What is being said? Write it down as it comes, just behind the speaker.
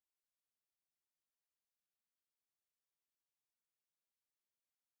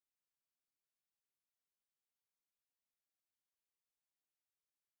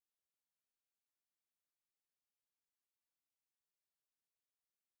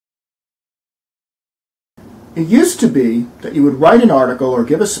It used to be that you would write an article or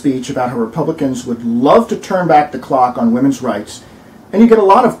give a speech about how Republicans would love to turn back the clock on women's rights, and you get a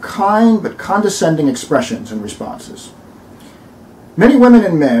lot of kind but condescending expressions and responses. Many women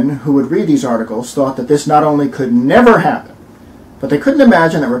and men who would read these articles thought that this not only could never happen, but they couldn't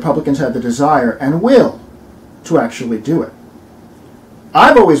imagine that Republicans had the desire and will to actually do it.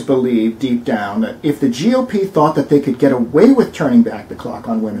 I've always believed deep down that if the GOP thought that they could get away with turning back the clock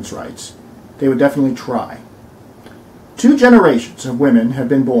on women's rights, they would definitely try. 2 generations of women have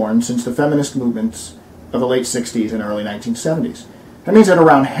been born since the feminist movements of the late 60s and early 1970s. That means that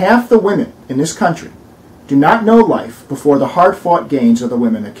around half the women in this country do not know life before the hard-fought gains of the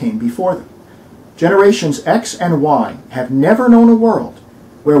women that came before them. Generations X and Y have never known a world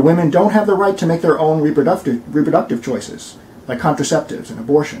where women don't have the right to make their own reproductive choices, like contraceptives and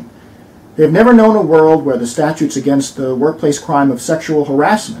abortion. They have never known a world where the statutes against the workplace crime of sexual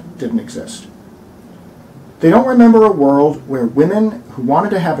harassment didn't exist. They don't remember a world where women who wanted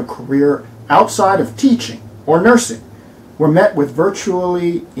to have a career outside of teaching or nursing were met with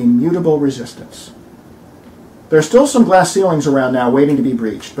virtually immutable resistance. There are still some glass ceilings around now waiting to be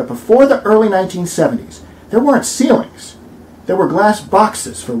breached, but before the early 1970s, there weren't ceilings. There were glass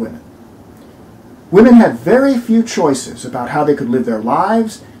boxes for women. Women had very few choices about how they could live their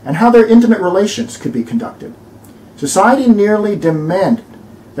lives and how their intimate relations could be conducted. Society nearly demanded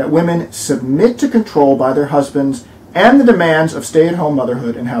that women submit to control by their husbands and the demands of stay-at-home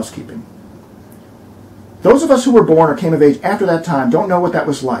motherhood and housekeeping. Those of us who were born or came of age after that time don't know what that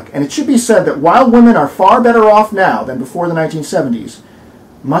was like, and it should be said that while women are far better off now than before the 1970s,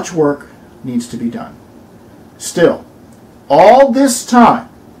 much work needs to be done. Still, all this time,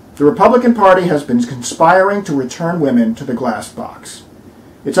 the Republican Party has been conspiring to return women to the glass box.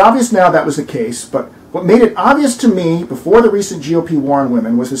 It's obvious now that was the case, but what made it obvious to me before the recent GOP war on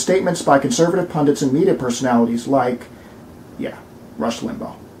women was the statements by conservative pundits and media personalities like, Rush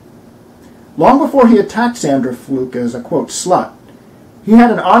Limbaugh. Long before he attacked Sandra Fluke as a, quote, slut, he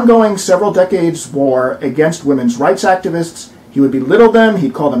had an ongoing several decades war against women's rights activists. He would belittle them,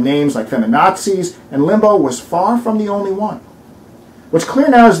 he'd call them names like feminazis, and Limbaugh was far from the only one. What's clear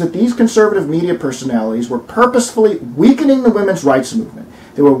now is that these conservative media personalities were purposefully weakening the women's rights movement.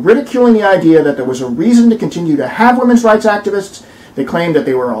 They were ridiculing the idea that there was a reason to continue to have women's rights activists. They claimed that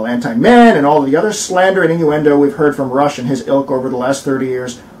they were all anti-men and all the other slander and innuendo we've heard from Rush and his ilk over the last 30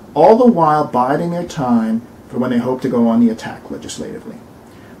 years, all the while biding their time for when they hope to go on the attack legislatively.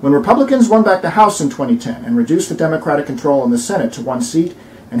 When Republicans won back the House in 2010 and reduced the Democratic control in the Senate to 1 seat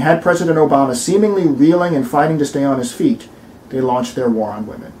and had President Obama seemingly reeling and fighting to stay on his feet, they launched their war on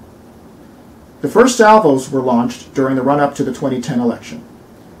women. The first salvos were launched during the run-up to the 2010 election.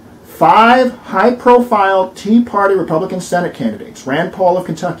 5 high-profile Tea Party Republican Senate candidates, Rand Paul of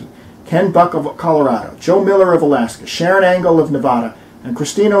Kentucky, Ken Buck of Colorado, Joe Miller of Alaska, Sharon Angle of Nevada, and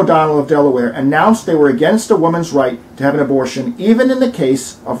Christine O'Donnell of Delaware, announced they were against a woman's right to have an abortion, even in the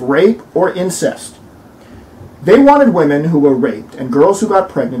case of rape or incest. They wanted women who were raped and girls who got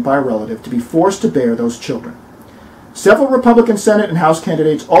pregnant by a relative to be forced to bear those children. Several Republican Senate and House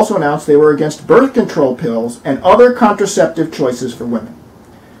candidates also announced they were against birth control pills and other contraceptive choices for women.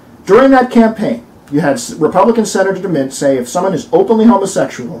 During that campaign, you had Republican Senator DeMint say if someone is openly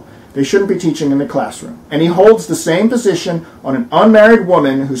homosexual, they shouldn't be teaching in the classroom. And he holds the same position on an unmarried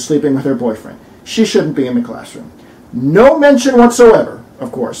woman who's sleeping with her boyfriend. She shouldn't be in the classroom. No mention whatsoever,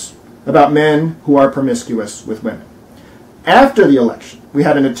 of course, about men who are promiscuous with women. After the election, we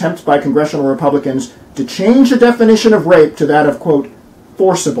had an attempt by congressional Republicans to change the definition of rape to that of, quote,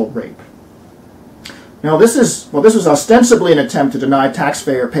 forcible rape. Now, this was ostensibly an attempt to deny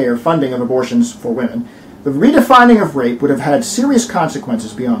taxpayer funding of abortions for women. The redefining of rape would have had serious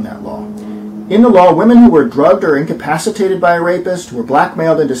consequences beyond that law. In the law, women who were drugged or incapacitated by a rapist, who were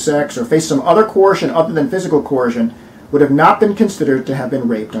blackmailed into sex, or faced some other coercion other than physical coercion, would have not been considered to have been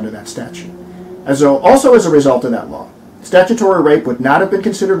raped under that statute. Also as a result of that law, statutory rape would not have been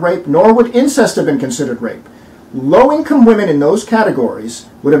considered rape, nor would incest have been considered rape. Low-income women in those categories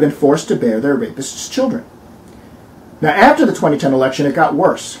would have been forced to bear their rapists' children. Now, after the 2010 election, it got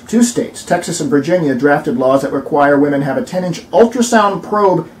worse. 2 states, Texas and Virginia, drafted laws that require women have a 10-inch ultrasound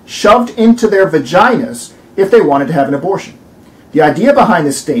probe shoved into their vaginas if they wanted to have an abortion. The idea behind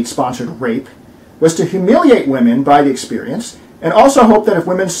this state-sponsored rape was to humiliate women by the experience and also hope that if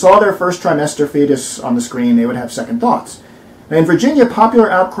women saw their first trimester fetus on the screen, they would have second thoughts. Now, in Virginia, popular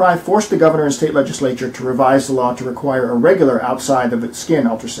outcry forced the governor and state legislature to revise the law to require a regular outside-the-skin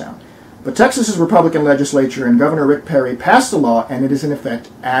ultrasound. But Texas's Republican legislature and Governor Rick Perry passed the law, and it is in effect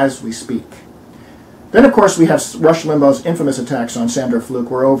as we speak. Then, of course, we have Rush Limbaugh's infamous attacks on Sandra Fluke,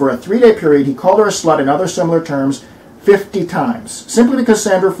 where over a 3-day period he called her a slut in other similar terms 50 times, simply because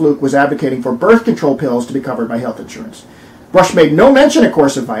Sandra Fluke was advocating for birth control pills to be covered by health insurance. Rush made no mention, of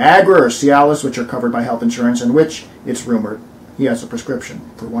course, of Viagra or Cialis, which are covered by health insurance, and which, it's rumored, he has a prescription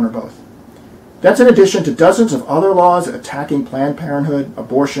for one or both. That's in addition to dozens of other laws attacking Planned Parenthood,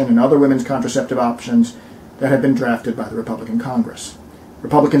 abortion, and other women's contraceptive options that have been drafted by the Republican Congress.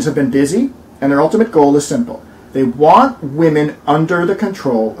 Republicans have been busy, and their ultimate goal is simple. They want women under the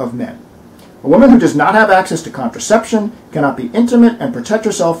control of men. A woman who does not have access to contraception cannot be intimate and protect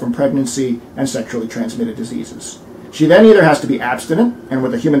herself from pregnancy and sexually transmitted diseases. She then either has to be abstinent, and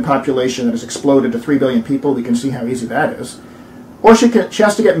with a human population that has exploded to 3 billion people, we can see how easy that is, or she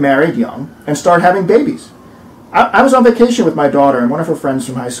has to get married young and start having babies. I was on vacation with my daughter and one of her friends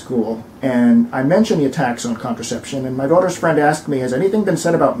from high school, and I mentioned the attacks on contraception, and my daughter's friend asked me, has anything been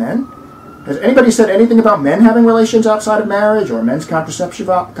said about men? Has anybody said anything about men having relations outside of marriage or men's contraceptive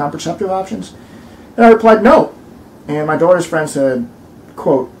options? And I replied, no. And my daughter's friend said,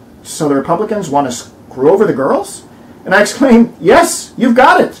 quote, so the Republicans want to screw over the girls? And I exclaimed, yes, you've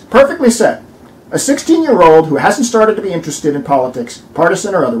got it. Perfectly said. A 16-year-old who hasn't started to be interested in politics,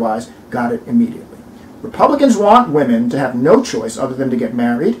 partisan or otherwise, got it immediately. Republicans want women to have no choice other than to get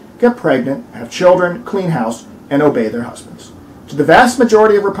married, get pregnant, have children, clean house, and obey their husbands. To the vast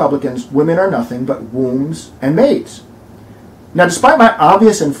majority of Republicans, women are nothing but wombs and maids. Now, despite my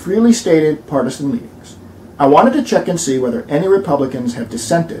obvious and freely stated partisan leanings, I wanted to check and see whether any Republicans have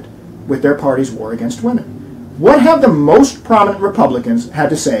dissented with their party's war against women. What have the most prominent Republicans had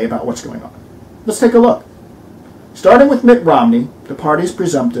to say about what's going on? Let's take a look. Starting with Mitt Romney, the party's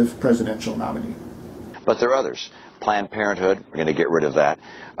presumptive presidential nominee. But there are others. Planned Parenthood, we're going to get rid of that.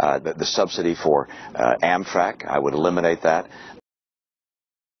 The subsidy for Amtrak, I would eliminate that.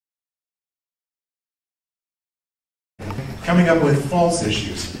 Coming up with false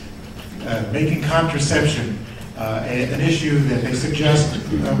issues, making contraception an issue that they suggest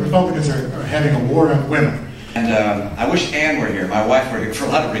Republicans are having a war on women. And I wish Ann were here. My wife were here for a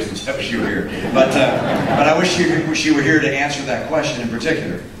lot of reasons. I wish she were here. But I wish she were here to answer that question in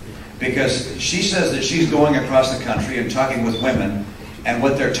particular. Because she says that she's going across the country and talking with women, and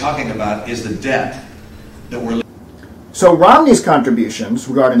what they're talking about is the debt that we're... So Romney's contributions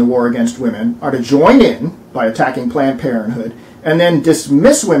regarding the war against women are to join in by attacking Planned Parenthood and then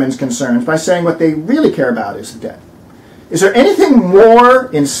dismiss women's concerns by saying what they really care about is the debt. Is there anything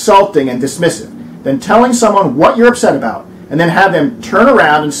more insulting and dismissive than telling someone what you're upset about and then have them turn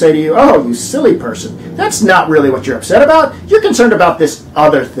around and say to you, oh, you silly person, that's not really what you're upset about. You're concerned about this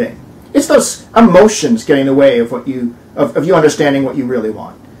other thing. It's those emotions getting in the way of you understanding what you really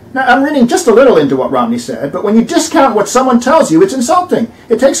want. Now, I'm reading just a little into what Romney said, but when you discount what someone tells you, it's insulting.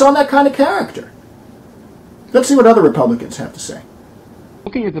 It takes on that kind of character. Let's see what other Republicans have to say.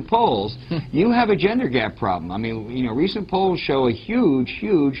 Looking at the polls, you have a gender gap problem. I mean, you know, recent polls show a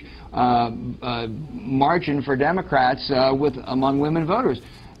huge margin for Democrats among women voters.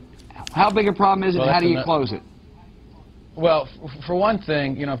 How big a problem is it, and how do you close it? Well, for one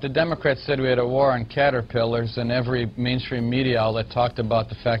thing, you know, if the Democrats said we had a war on caterpillars and every mainstream media outlet talked about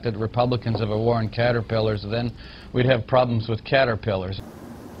the fact that Republicans have a war on caterpillars, then we'd have problems with caterpillars.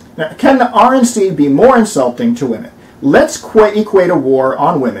 Now, can the RNC be more insulting to women? Let's equate a war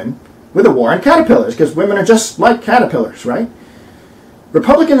on women with a war on caterpillars, because women are just like caterpillars, right?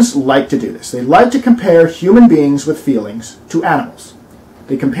 Republicans like to do this. They like to compare human beings with feelings to animals.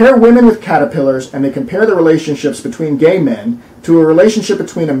 They compare women with caterpillars, and they compare the relationships between gay men to a relationship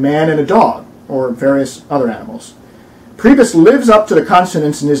between a man and a dog, or various other animals. Priebus lives up to the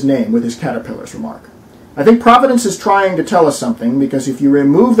consonants in his name with his caterpillars remark. I think Providence is trying to tell us something, because if you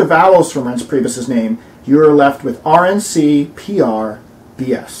remove the vowels from Reince Priebus's name, you are left with RNC, PR,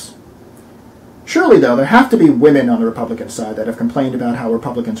 BS. Surely, though, there have to be women on the Republican side that have complained about how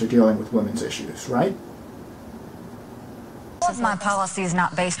Republicans are dealing with women's issues, right? My policy is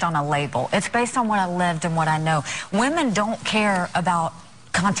not based on a label. It's based on what I lived and what I know. Women don't care about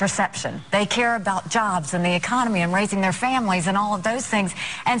contraception. They care about jobs and the economy and raising their families and all of those things.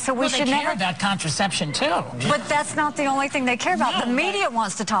 And so we should never... They care about contraception, too. But that's not the only thing they care about. No, the media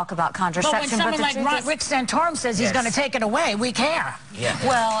wants to talk about contraception. But when someone like Rick Santorum says he's going to take it away, we care. Yeah.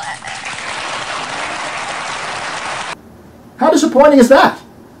 Well... How disappointing is that?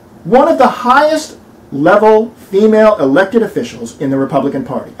 One of the highest level female elected officials in the Republican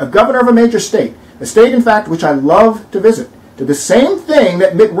Party, a governor of a major state, a state, in fact, which I love to visit, did the same thing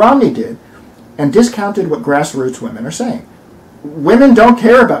that Mitt Romney did and discounted what grassroots women are saying. Women don't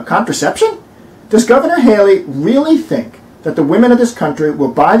care about contraception? Does Governor Haley really think that the women of this country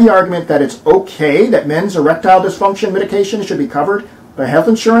will buy the argument that it's okay that men's erectile dysfunction medication should be covered by health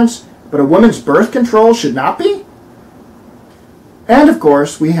insurance, but a woman's birth control should not be? And of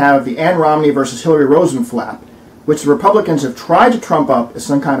course, we have the Ann Romney versus Hillary Rosen flap, which the Republicans have tried to trump up as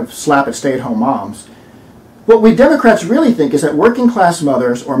some kind of slap at stay-at-home moms. What we Democrats really think is that working-class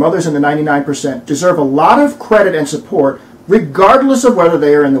mothers, or mothers in the 99%, deserve a lot of credit and support regardless of whether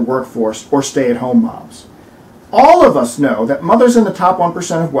they are in the workforce or stay-at-home moms. All of us know that mothers in the top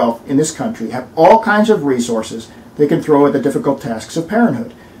 1% of wealth in this country have all kinds of resources they can throw at the difficult tasks of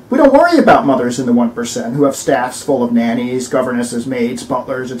parenthood. We don't worry about mothers in the 1% who have staffs full of nannies, governesses, maids,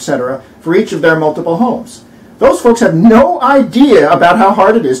 butlers, etc. for each of their multiple homes. Those folks have no idea about how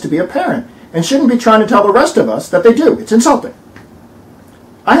hard it is to be a parent and shouldn't be trying to tell the rest of us that they do. It's insulting.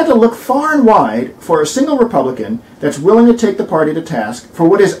 I had to look far and wide for a single Republican that's willing to take the party to task for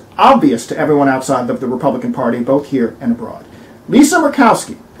what is obvious to everyone outside of the Republican Party, both here and abroad. Lisa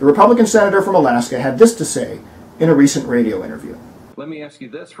Murkowski, the Republican senator from Alaska, had this to say in a recent radio interview. Let me ask you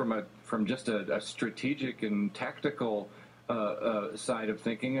this from just a strategic and tactical side of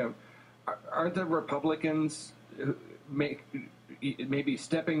thinking. Are the Republicans maybe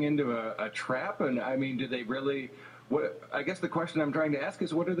stepping into a trap? And I mean, do they really... I guess the question I'm trying to ask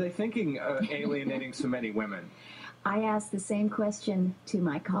is, what are they thinking, alienating so many women? I asked the same question to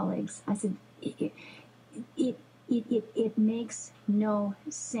my colleagues. I said, it makes no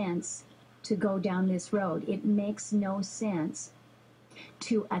sense to go down this road. It makes no sense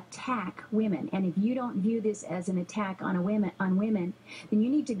to attack women. And if you don't view this as an attack on women, then you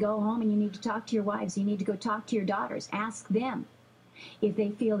need to go home and you need to talk to your wives. You need to go talk to your daughters. Ask them if they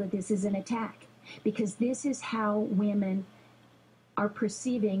feel that this is an attack. Because this is how women are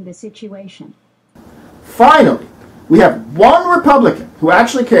perceiving the situation. Finally, we have one Republican who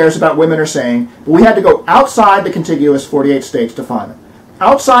actually cares about what women are saying, but we had to go outside the contiguous 48 states to find them.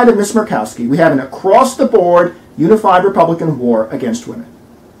 Outside of Ms. Murkowski, we have an across-the-board unified Republican war against women.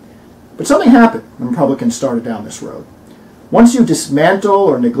 But something happened when Republicans started down this road. Once you dismantle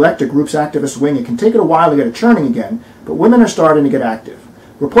or neglect a group's activist wing, it can take it a while to get it churning again, but women are starting to get active.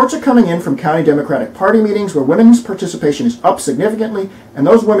 Reports are coming in from county Democratic Party meetings where women's participation is up significantly, and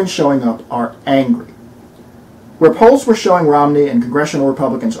those women showing up are angry. Where polls were showing Romney and congressional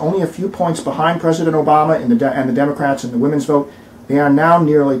Republicans only a few points behind President Obama and the Democrats in the women's vote, they are now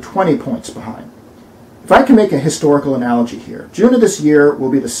nearly 20 points behind. If I can make a historical analogy here, June of this year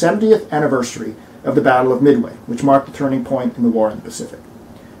will be the 70th anniversary of the Battle of Midway, which marked the turning point in the war in the Pacific.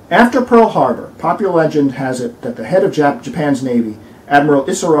 After Pearl Harbor, popular legend has it that the head of Japan's Navy, Admiral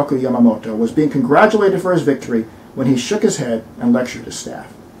Isoroku Yamamoto, was being congratulated for his victory when he shook his head and lectured his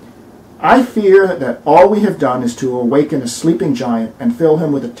staff. I fear that all we have done is to awaken a sleeping giant and fill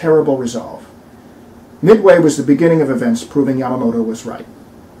him with a terrible resolve. Midway was the beginning of events proving Yamamoto was right.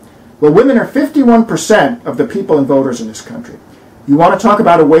 Well, women are 51% of the people and voters in this country. You want to talk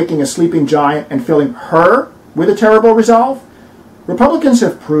about awakening a sleeping giant and filling her with a terrible resolve? Republicans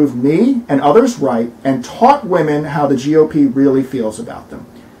have proved me and others right and taught women how the GOP really feels about them.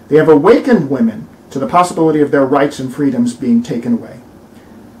 They have awakened women to the possibility of their rights and freedoms being taken away.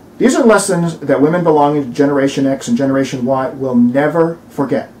 These are lessons that women belonging to Generation X and Generation Y will never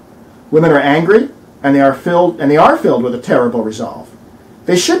forget. Women are angry, and they are filled with a terrible resolve.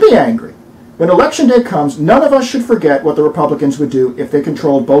 They should be angry. When Election Day comes, none of us should forget what the Republicans would do if they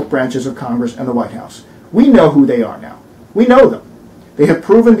controlled both branches of Congress and the White House. We know who they are now. We know them. They have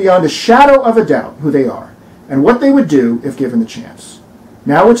proven beyond a shadow of a doubt who they are and what they would do if given the chance.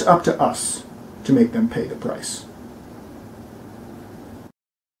 Now it's up to us to make them pay the price.